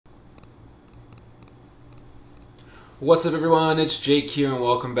What's up everyone, it's Jake here and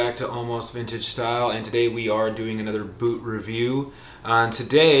welcome back to Almost Vintage Style, and today we are doing another boot review. And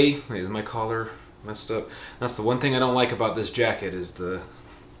today, is my collar messed up? That's the one thing I don't like about this jacket, is the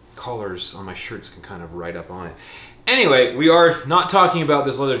collars on my shirts can kind of ride up on it. Anyway, we are not talking about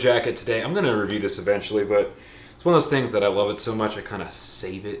this leather jacket today. I'm going to review this eventually, but it's one of those things that I love it so much I kind of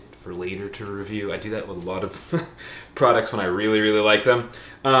save it for later to review. I do that with a lot of products when I really like them.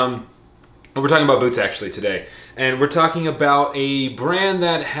 We're talking about boots actually today, and we're talking about a brand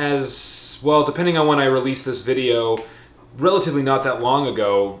that has, well, depending on when I released this video, relatively not that long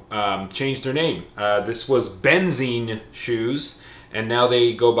ago, changed their name. This was Benzine shoes, and now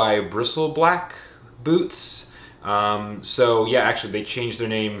they go by Briselblack boots. So yeah, actually they changed their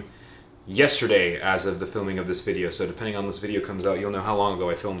name yesterday as of the filming of this video, so depending on this video comes out, you'll know how long ago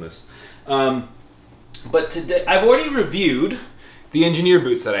I filmed this. But today, I've already reviewed the engineer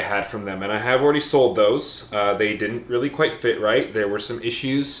boots that I had from them, and I have already sold those. They didn't really quite fit right. There were some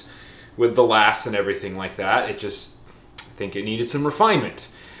issues with the last and everything like that. I think it needed some refinement.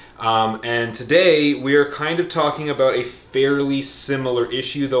 And today we're kind of talking about a fairly similar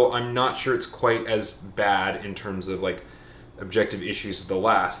issue, though I'm not sure it's quite as bad in terms of like objective issues with the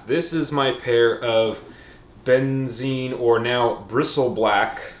last. This is my pair of Benzine, or now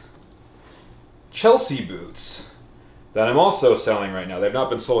Briselblack, Chelsea boots that I'm also selling right now. They've not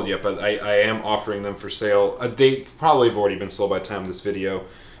been sold yet, but I am offering them for sale. They probably have already been sold by the time of this video.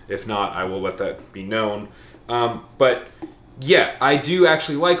 If not, I will let that be known. But yeah, I do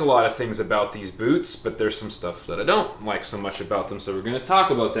actually like a lot of things about these boots, but there's some stuff that I don't like so much about them, so we're going to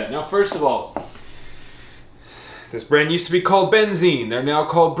talk about that. Now, first of all, this brand used to be called Benzine. They're now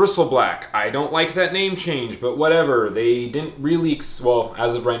called Briselblack. I don't like that name change, but whatever. They didn't really, well,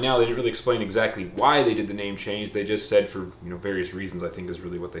 as of right now, they didn't really explain exactly why they did the name change. They just said for various reasons, I think is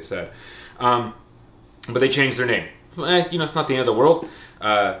really what they said. But they changed their name. It's not the end of the world,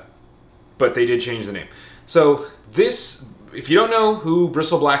 but they did change the name. So this, if you don't know who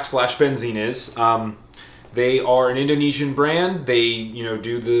Briselblack / Benzine is, they are an Indonesian brand. They,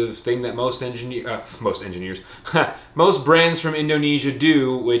 do the thing that most brands from Indonesia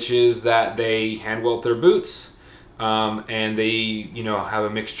do, which is that they hand welt their boots, and they, have a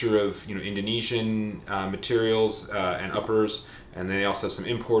mixture of, Indonesian materials and uppers, and they also have some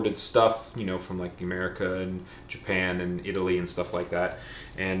imported stuff, from like America and Japan and Italy and stuff like that.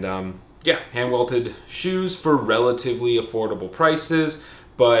 And yeah, hand welted shoes for relatively affordable prices.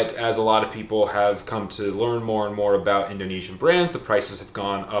 But as a lot of people have come to learn more and more about Indonesian brands, the prices have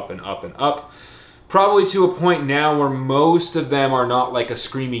gone up and up and up. Probably to a point now where most of them are not like a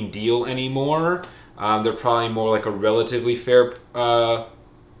screaming deal anymore. They're probably more like a relatively fair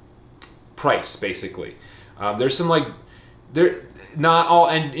price, basically. There's some not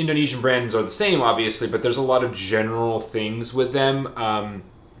all Indonesian brands are the same, obviously, but there's a lot of general things with them.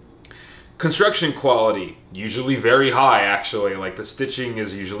 Construction quality, usually very high actually. Like the stitching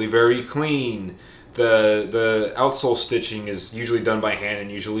is usually very clean. The outsole stitching is usually done by hand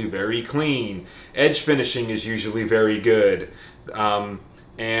and usually very clean. Edge finishing is usually very good.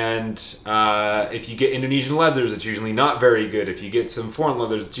 If you get Indonesian leathers, it's usually not very good. If you get some foreign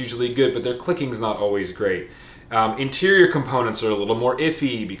leathers, it's usually good, but their clicking's not always great. Interior components are a little more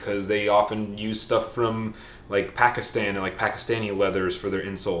iffy because they often use stuff from like Pakistan and like Pakistani leathers for their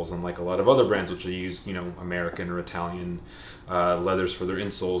insoles, unlike a lot of other brands which will use, American or Italian leathers for their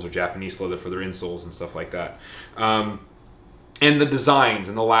insoles, or Japanese leather for their insoles and stuff like that. And the designs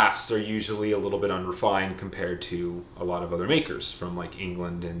and the lasts are usually a little bit unrefined compared to a lot of other makers from like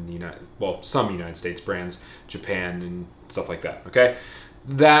England and some United States brands, Japan and stuff like that, okay?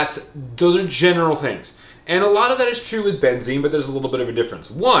 Those are general things. And a lot of that is true with Benzine, but there's a little bit of a difference.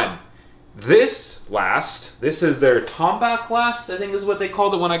 One, this is their Tombak last, I think is what they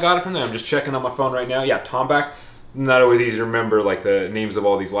called it when I got it from them. I'm just checking on my phone right now. Yeah, Tombak. Not always easy to remember like the names of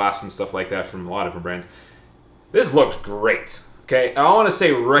all these lasts and stuff like that from a lot of different brands. This looks great. Okay, I want to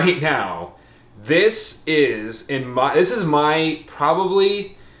say right now, this is my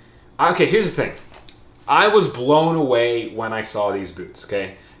probably. Okay, here's the thing. I was blown away when I saw these boots.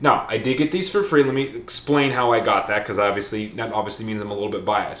 Okay. Now, I did get these for free. Let me explain how I got that, because that obviously means I'm a little bit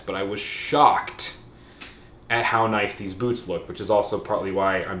biased, but I was shocked at how nice these boots look, which is also partly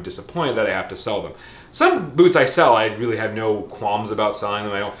why I'm disappointed that I have to sell them. Some boots I sell, I really have no qualms about selling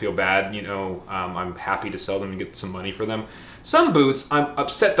them. I don't feel bad, I'm happy to sell them and get some money for them. Some boots, I'm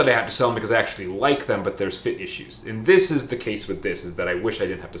upset that I have to sell them because I actually like them, but there's fit issues. And this is the case with this, is that I wish I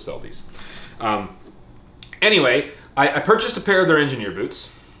didn't have to sell these. Anyway, I purchased a pair of their engineer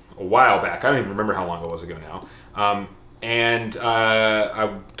boots a while back. I don't even remember how long it was ago now. And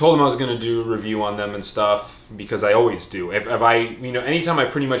I told them I was going to do a review on them and stuff, because I always do. If I, anytime I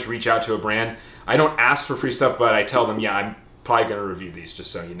pretty much reach out to a brand, I don't ask for free stuff, but I tell them, yeah, I'm probably going to review these,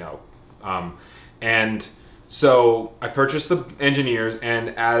 just so you know. And so I purchased the Engineers, and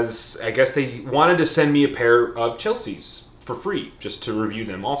as I guess they wanted to send me a pair of Chelseas for free, just to review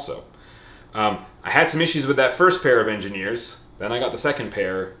them also. I had some issues with that first pair of Engineers. Then I got the second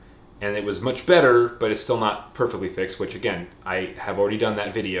pair, and it was much better, but it's still not perfectly fixed, which again, I have already done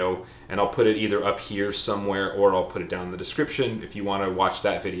that video, and I'll put it either up here somewhere, or I'll put it down in the description if you want to watch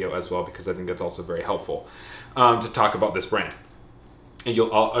that video as well, because I think that's also very helpful to talk about this brand. And I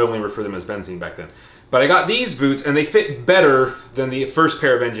only refer them as Benzene back then. But I got these boots, and they fit better than the first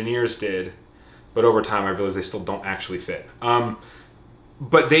pair of Engineers did, but over time I realized they still don't actually fit.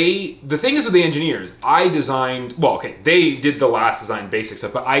 But the thing is with the Engineers, I designed, well, okay, they did the last design basic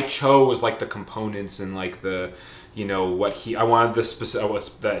stuff, but I chose like the components and like the, I wanted the specific,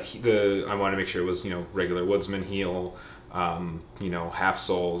 I wanted to make sure it was, regular woodsman heel, half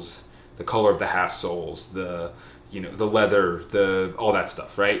soles, the color of the half soles, the leather, all that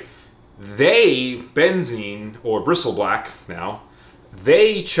stuff, right? Benzene, or Briselblack now,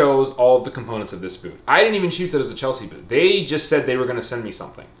 they chose all of the components of this boot. I didn't even choose it as a Chelsea boot. They just said they were going to send me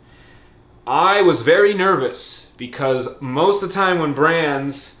something. I was very nervous, because most of the time when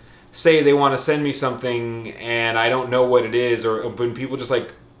brands say they want to send me something and I don't know what it is, or when people just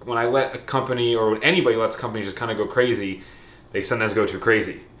like, when I let a company, or when anybody lets companies just kind of go crazy, they sometimes go too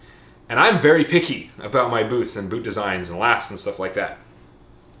crazy. And I'm very picky about my boots and boot designs and lasts and stuff like that.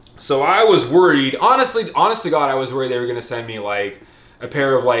 So I was worried, honest to God, I was worried they were going to send me like a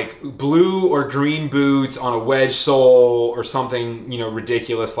pair of like blue or green boots on a wedge sole or something,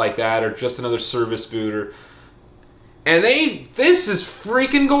 ridiculous like that, or just another service boot. And this is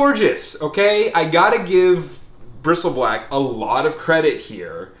freaking gorgeous, okay? I gotta give Briselblack a lot of credit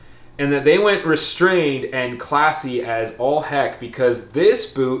here, and that they went restrained and classy as all heck, because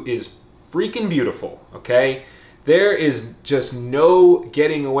this boot is freaking beautiful, okay? There is just no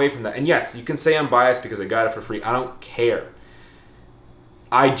getting away from that. And yes, you can say I'm biased because I got it for free. I don't care.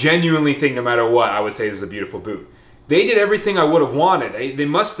 I genuinely think no matter what, I would say this is a beautiful boot. They did everything I would have wanted. They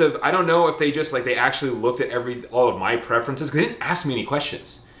must have, I don't know if they just, like, they actually looked at all of my preferences, because they didn't ask me any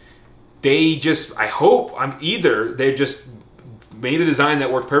questions. They just, I hope, they just made a design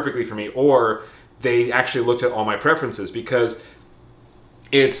that worked perfectly for me, or they actually looked at all my preferences, because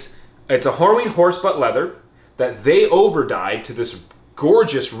it's a Horween horsebutt leather that they over-dyed to this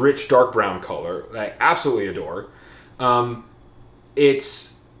gorgeous, rich, dark brown color that I absolutely adore.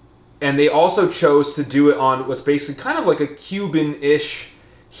 And they also chose to do it on what's basically kind of like a Cuban-ish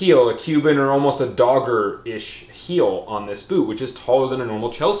heel, a Cuban or almost a dogger-ish heel on this boot, which is taller than a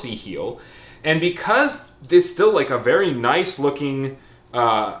normal Chelsea heel. And because there's still like a very nice looking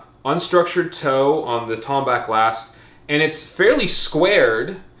unstructured toe on the Tomback last, and it's fairly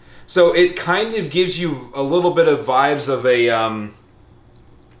squared, so it kind of gives you a little bit of vibes of an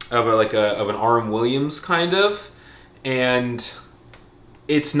R.M. Williams kind of, and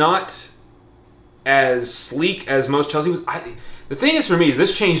it's not as sleek as most Chelsea boots. The thing is, for me,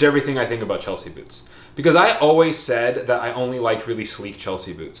 this changed everything I think about Chelsea boots. Because I always said that I only liked really sleek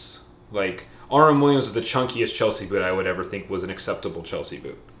Chelsea boots. Like, R.M. Williams was the chunkiest Chelsea boot I would ever think was an acceptable Chelsea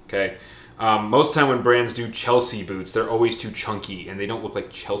boot. Okay? Most of the time when brands do Chelsea boots, they're always too chunky, and they don't look like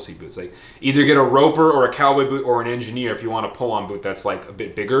Chelsea boots. Like, either get a roper or a cowboy boot or an engineer if you want a pull-on boot that's like a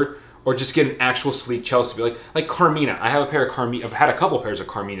bit bigger, or just get an actual sleek Chelsea boot, like Carmina. I have a pair of Carmina. I've had a couple pairs of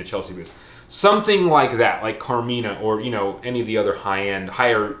Carmina Chelsea boots. Something like that, like Carmina, or any of the other high-end,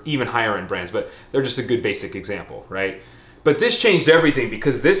 even higher-end brands. But they're just a good basic example, right? But this changed everything,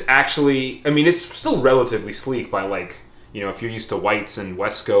 because this actually, it's still relatively sleek by, like, if you're used to Whites and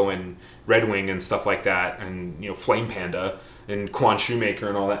Wesco and Red Wing and stuff like that, and Flame Panda and Quan Shoemaker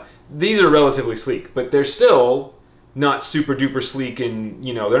and all that. These are relatively sleek, but they're still not super duper sleek, and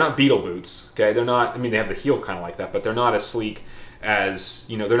they're not Beetle boots. Okay, they're not. They have the heel kind of like that, but they're not as sleek as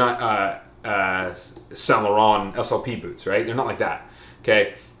they're not Saint Laurent SLP boots, right? They're not like that.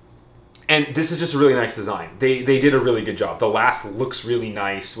 Okay, and this is just a really nice design. They did a really good job. The last looks really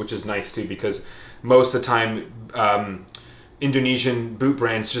nice, which is nice too, because most of the time Indonesian boot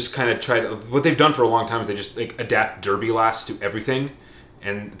brands just kind of what they've done for a long time is they just adapt derby lasts to everything,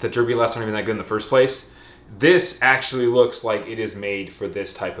 and the derby lasts aren't even that good in the first place. This actually looks like it is made for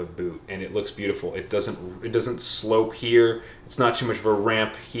this type of boot, and it looks beautiful. It doesn't slope here. It's not too much of a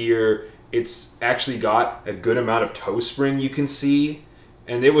ramp here. It's actually got a good amount of toe spring you can see,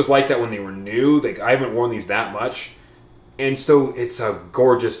 and it was like that when they were new. I haven't worn these that much, And so it's a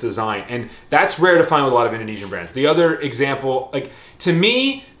gorgeous design. And that's rare to find with a lot of Indonesian brands. The other example, like, to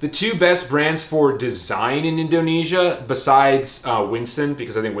me, the two best brands for design in Indonesia, besides Winston,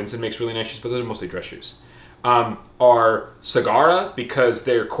 because I think Winston makes really nice shoes, but those are mostly dress shoes, are Sagara, because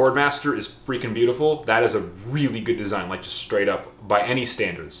their Cordmaster is freaking beautiful. That is a really good design, like just straight up by any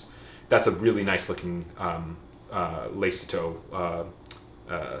standards. That's a really nice looking lace-to-toe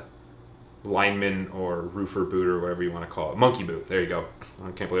lineman or roofer boot or whatever you want to call it. Monkey boot. There you go.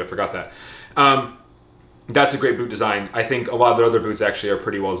 I can't believe I forgot that. That's a great boot design. I think a lot of their other boots actually are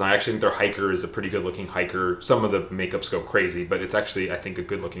pretty well designed. I actually think their hiker is a pretty good looking hiker. Some of the makeups go crazy, but it's actually, I think, a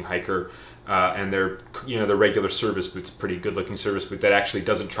good looking hiker. And their, you know, their regular service boot's a pretty good looking service boot that actually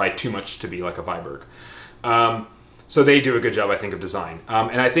doesn't try too much to be like a Viberg. So they do a good job, I think, of design.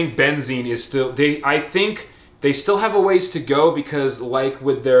 And I think Benzene is still, I think they still have a ways to go, because like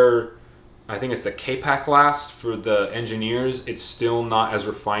with their, I think it's the K-Pack last for the engineers, it's still not as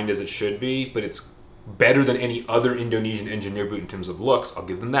refined as it should be, but it's better than any other Indonesian engineer boot in terms of looks. I'll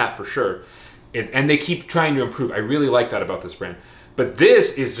give them that for sure. And they keep trying to improve. I really like that about this brand. But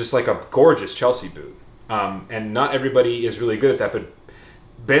this is just like a gorgeous Chelsea boot. And not everybody is really good at that, but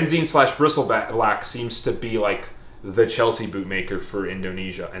Benzene / Briselblack seems to be like the Chelsea boot maker for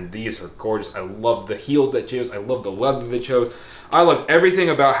Indonesia. And these are gorgeous. I love the heel that they chose. I love the leather they chose. I love everything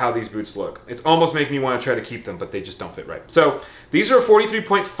about how these boots look. It's almost making me want to try to keep them, but they just don't fit right. So these are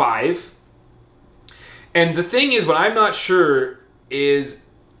 43.5. And the thing is, what I'm not sure is,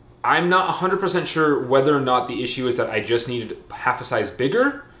 I'm not 100% sure whether or not the issue is that I just needed half a size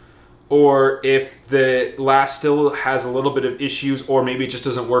bigger, or if the last still has a little bit of issues, or maybe it just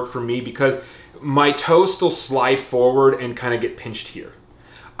doesn't work for me because my toes still slide forward and kind of get pinched here.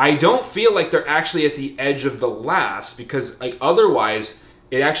 I don't feel like they're actually at the edge of the last, because like otherwise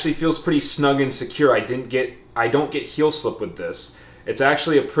it actually feels pretty snug and secure. I don't get heel slip with this. It's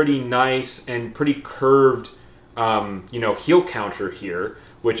actually a pretty nice and pretty curved, you know, heel counter here,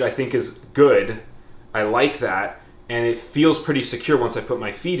 which I think is good. I like that, and it feels pretty secure once I put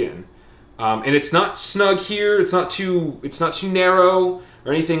my feet in. And it's not snug here. It's not too narrow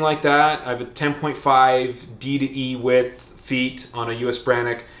or anything like that. I have a 10.5 D to E width feet on a US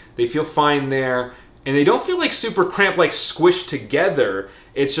Brannock. They feel fine there, and they don't feel like super cramped, like squished together.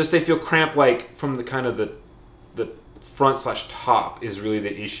 It's just they feel cramped, like from the kind of the front / top is really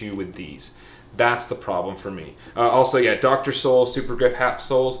the issue with these. That's the problem for me. Also, yeah, Dr. Soul Super Grip Hap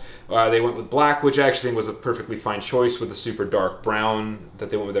soles. They went with black, which I actually think was a perfectly fine choice, with the super dark brown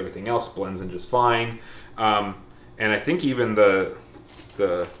that they went with everything else. Blends in just fine. And I think even the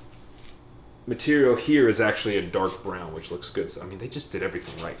material here is actually a dark brown, which looks good. So, I mean, they just did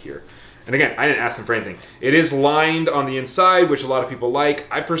everything right here. And again, I didn't ask them for anything. It is lined on the inside, which a lot of people like.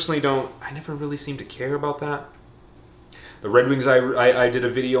 I personally don't. I never really seem to care about that. The Red Wings I did a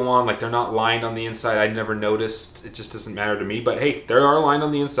video on, like, they're not lined on the inside. I never noticed. It just doesn't matter to me. But hey, they are lined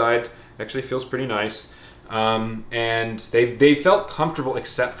on the inside. Actually feels pretty nice. And they felt comfortable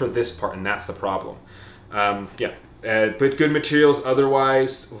except for this part, and that's the problem. Yeah, but good materials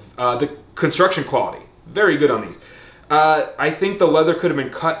otherwise. The construction quality, very good on these. I think the leather could have been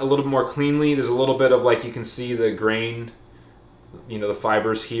cut a little bit more cleanly. There's a little bit of, like, you can see the grain, you know, the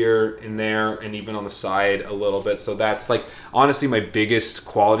fibers here and there, and even on the side a little bit. So that's, like, honestly my biggest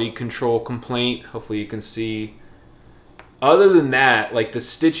quality control complaint. Hopefully you can see. Other than that, like, the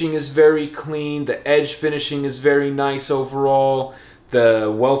stitching is very clean. The edge finishing is very nice overall.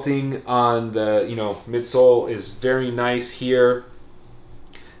 The welting on the, you know, midsole is very nice here.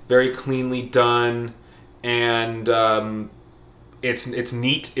 Very cleanly done. And it's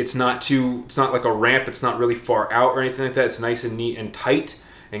neat. It's not like a ramp. It's not really far out or anything like that. It's nice and neat and tight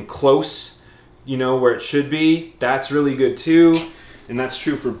and close, you know, where it should be. That's really good too. And that's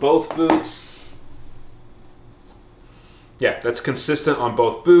true for both boots. Yeah, that's consistent on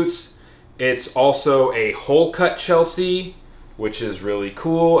both boots. It's also a hole cut Chelsea, which is really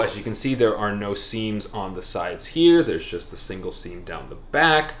cool. As you can see, there are no seams on the sides here. There's just the single seam down the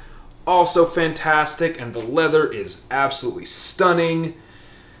back. Also fantastic, and the leather is absolutely stunning.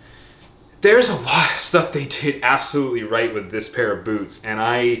 There's a lot of stuff they did absolutely right with this pair of boots, and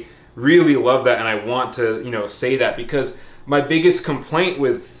I really love that, and I want to, you know, say that, because my biggest complaint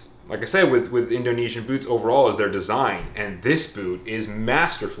with, like I said, with Indonesian boots overall is their design, and this boot is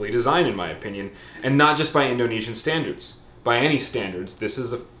masterfully designed in my opinion, and not just by Indonesian standards. By any standards, this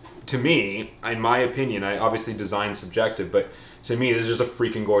is, to me, in my opinion, I obviously design subjective, but to me, this is just a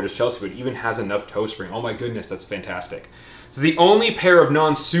freaking gorgeous Chelsea boot. It even has enough toe spring. Oh my goodness, that's fantastic. So the only pair of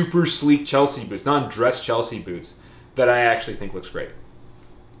non-super sleek Chelsea boots, non-dress Chelsea boots, that I actually think looks great.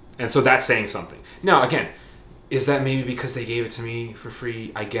 And so that's saying something. Now, again, Is that maybe because they gave it to me for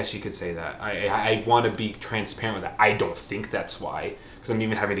free? I guess you could say that. I want to be transparent with that. I don't think that's why, because I'm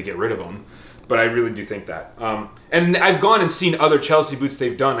even having to get rid of them. But I really do think that. And I've gone and seen other Chelsea boots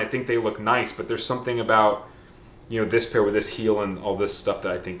they've done. I think they look nice, but there's something about, you know, this pair with this heel and all this stuff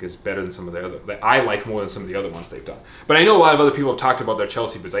that I think is better than some of the other, that I like more than some of the other ones they've done. But I know a lot of other people have talked about their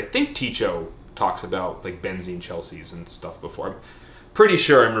Chelsea boots. I think Ticho talks about like benzene Chelseas and stuff before. I'm pretty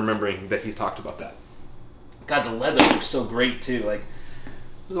sure I'm remembering that he's talked about that. God, the leather looks so great too. Like,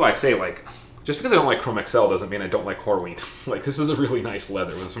 this is why I say, like, just because I don't like Chrome XL doesn't mean I don't like Horween. Like, this is a really nice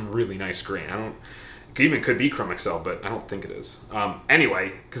leather with some really nice grain. It even could be Chrome XL, but I don't think it is.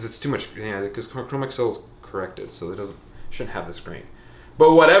 Anyway, because it's too much. Yeah, because Chrome XL is corrected, so it shouldn't have this grain.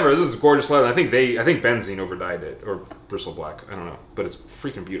 But whatever, this is gorgeous leather. I think Benzene overdyed it, or Briselblack. I don't know, but it's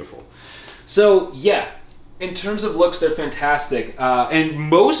freaking beautiful. So yeah. In terms of looks, they're fantastic. And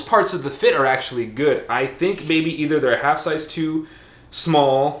most parts of the fit are actually good. I think maybe either they're half size too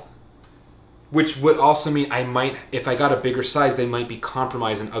small, which would also mean I might, if I got a bigger size, they might be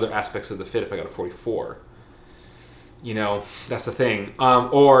compromised in other aspects of the fit if I got a 44. You know, that's the thing.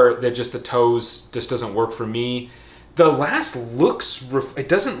 Or that just the toes just doesn't work for me. The last looks, it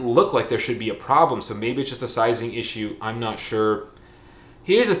doesn't look like there should be a problem, so maybe it's just a sizing issue. I'm not sure.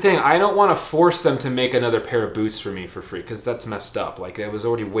 Here's the thing, I don't want to force them to make another pair of boots for me for free, because that's messed up. Like, it was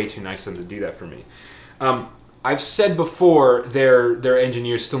already way too nice of them to do that for me. I've said before, their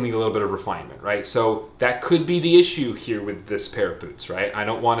engineers still need a little bit of refinement, right? So that could be the issue here with this pair of boots, right? I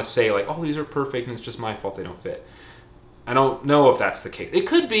don't want to say like, oh, these are perfect and it's just my fault they don't fit. I don't know if that's the case. It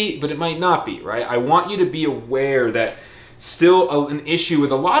could be, but it might not be, right? I want you to be aware that still an issue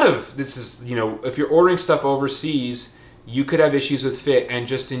with a lot of this is, you know, if you're ordering stuff overseas, you could have issues with fit, and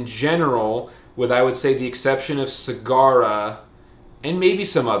just in general, with I would say the exception of Sagara and maybe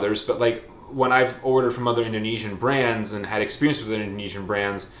some others, but like when I've ordered from other Indonesian brands and had experience with Indonesian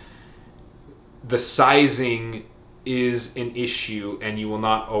brands, the sizing is an issue and you will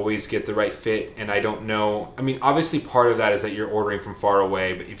not always get the right fit. And I don't know, I mean, obviously part of that is that you're ordering from far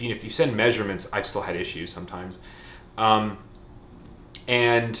away, but even if you send measurements, I've still had issues sometimes.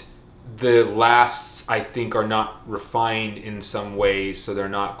 And the lasts, I think, are not refined in some ways, so they're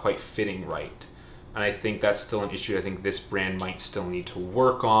not quite fitting right. And I think that's still an issue I think this brand might still need to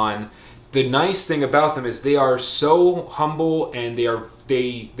work on. The nice thing about them is they are so humble, and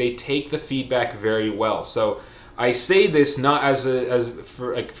they take the feedback very well. So I say this not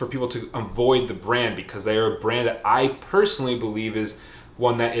for people to avoid the brand, because they are a brand that I personally believe is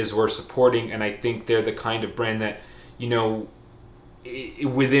one that is worth supporting, and I think they're the kind of brand that, you know,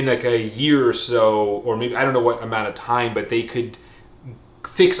 within like a year or so, or maybe I don't know what amount of time, but they could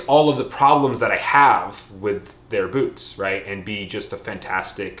fix all of the problems that I have with their boots, right? And be just a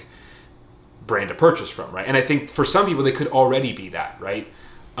fantastic brand to purchase from, right? And I think for some people they could already be that, right?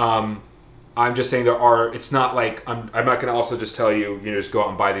 I'm just saying it's not like, I'm not going to also just tell you, you know, just go out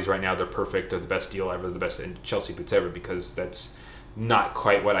and buy these right now. They're perfect. They're the best deal ever. The best Chelsea boots ever, because that's not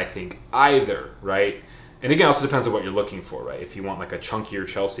quite what I think either, right? And again, it also depends on what you're looking for, right? If you want like a chunkier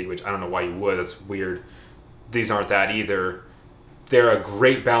Chelsea, which I don't know why you would, that's weird. These aren't that either. They're a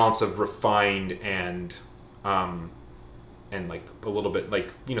great balance of refined and like a little bit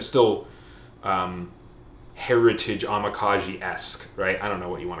like, you know, still heritage Amakaji-esque, right? I don't know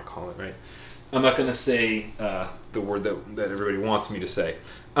what you want to call it, right? I'm not going to say the word that everybody wants me to say.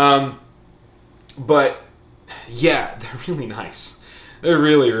 But yeah, they're really nice. They're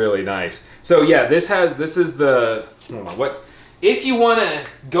really, really nice. So yeah, this is the, hold on, what, if you want to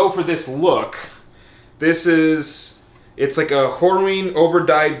go for this look, it's like a Horween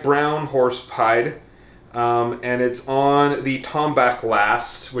overdyed brown horsehide, and it's on the tomback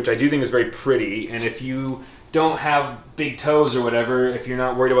last, which I do think is very pretty. And if you don't have big toes or whatever, if you're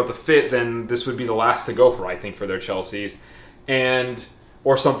not worried about the fit, then this would be the last to go for, I think, for their Chelseas,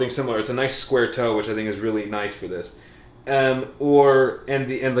 or something similar. It's a nice square toe, which I think is really nice for this. And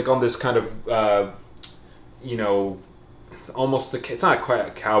like on this kind of you know, it's not quite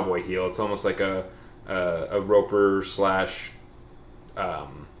a cowboy heel. It's almost like a roper slash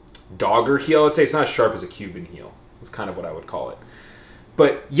dogger heel. I'd say it's not as sharp as a Cuban heel. That's kind of what I would call it.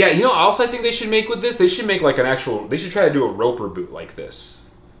 But yeah, you know, also I think they should make with this. They should make like they should try to do a roper boot like this.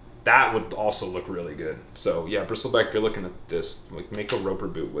 That would also look really good. So yeah, Briselblack, if you're looking at this, like make a roper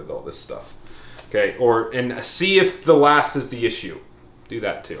boot with all this stuff. Okay, and see if the last is the issue. Do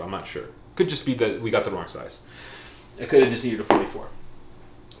that too. I'm not sure. Could just be that we got the wrong size. I could have just needed a 44.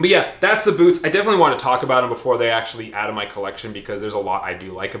 But yeah, that's the boots. I definitely want to talk about them before they actually add to my collection, because there's a lot I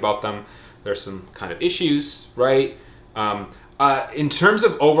do like about them. There's some kind of issues, right? In terms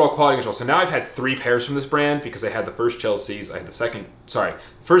of overall quality control, so now I've had 3 pairs from this brand because I had the first Chelsea's, I had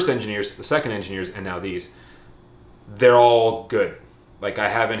first Engineers, the second Engineers, and now these. They're all good. Like, I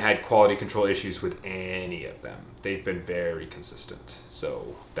haven't had quality control issues with any of them. They've been very consistent,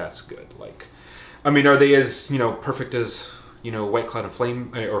 so that's good. Like, I mean, are they as, perfect as, White Cloud and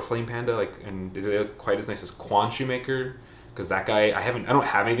Flame, or Flame Panda? Like, and are they quite as nice as Quan Shoemaker? Because that guy, I don't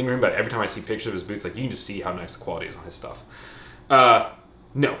have anything with him, but every time I see pictures of his boots, like, you can just see how nice the quality is on his stuff.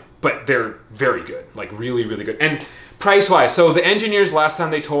 No, but they're very good, like really, really good. And price-wise, so the Engineers, last time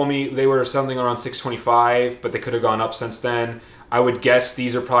they told me they were something around $625, but they could have gone up since then. I would guess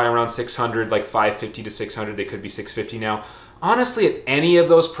these are probably around 600, like 550 to 600. They could be 650 now. Honestly, at any of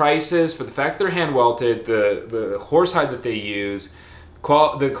those prices, for the fact they're hand welted, the horsehide that they use,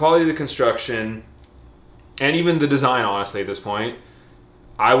 the quality of the construction, and even the design, honestly, at this point,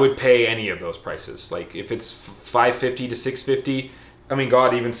 I would pay any of those prices. Like, if it's 550 to 650, I mean,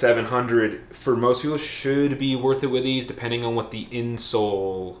 God, even 700 for most people should be worth it with these, depending on what the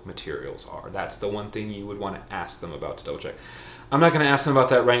insole materials are. That's the one thing you would want to ask them about to double check. I'm not going to ask them about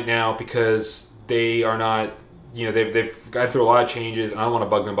that right now because they are not, they've gone through a lot of changes, and I don't want to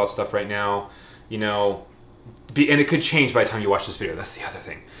bug them about stuff right now, and it could change by the time you watch this video. That's the other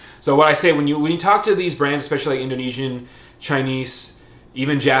thing. So what I say, when you talk to these brands, especially like Indonesian, Chinese,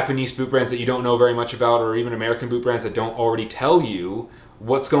 even Japanese boot brands that you don't know very much about, or even American boot brands that don't already tell you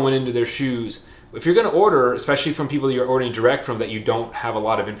what's going into their shoes, if you're going to order, especially from people you're ordering direct from that you don't have a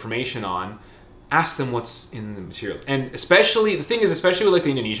lot of information on, ask them what's in the materials. And especially, the thing is, especially with like the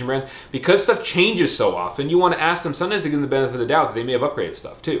Indonesian brands, because stuff changes so often, you want to ask them sometimes to give them the benefit of the doubt that they may have upgraded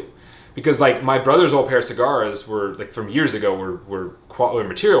stuff too. Because like my brother's old pair of cigars were like from years ago were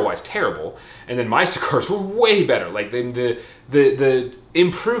material-wise terrible, and then my cigars were way better. Like the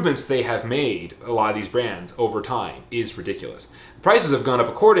improvements they have made, a lot of these brands over time, is ridiculous. The prices have gone up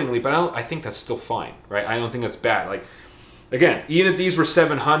accordingly, but I think that's still fine, right? I don't think that's bad. Like, again, even if these were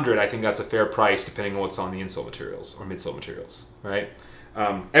 700, I think that's a fair price depending on what's on the insole materials or midsole materials, right?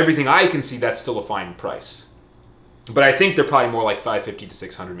 Everything I can see, that's still a fine price. But I think they're probably more like 550 to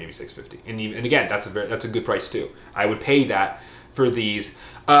 600, maybe 650. And again, that's a good price too. I would pay that for these.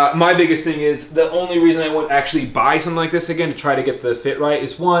 My biggest thing is, the only reason I would actually buy something like this again to try to get the fit right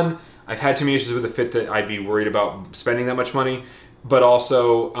is, one, I've had too many issues with the fit that I'd be worried about spending that much money. But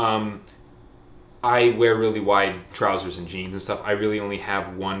also, I wear really wide trousers and jeans and stuff. I really only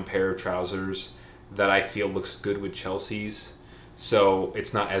have one pair of trousers that I feel looks good with Chelsea's. So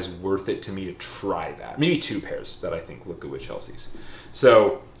it's not as worth it to me to try that. Maybe 2 pairs that I think look good with Chelsea's.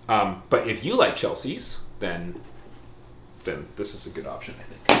 So, but if you like Chelsea's, then this is a good option,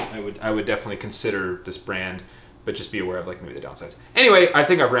 I think. I would definitely consider this brand, but just be aware of like maybe the downsides. Anyway, I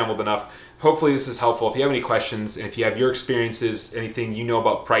think I've rambled enough. Hopefully this is helpful. If you have any questions, and if you have your experiences, anything you know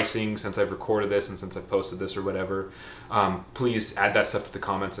about pricing since I've recorded this and since I've posted this or whatever, please add that stuff to the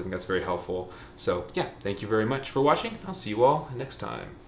comments. I think that's very helpful. So yeah, thank you very much for watching. I'll see you all next time.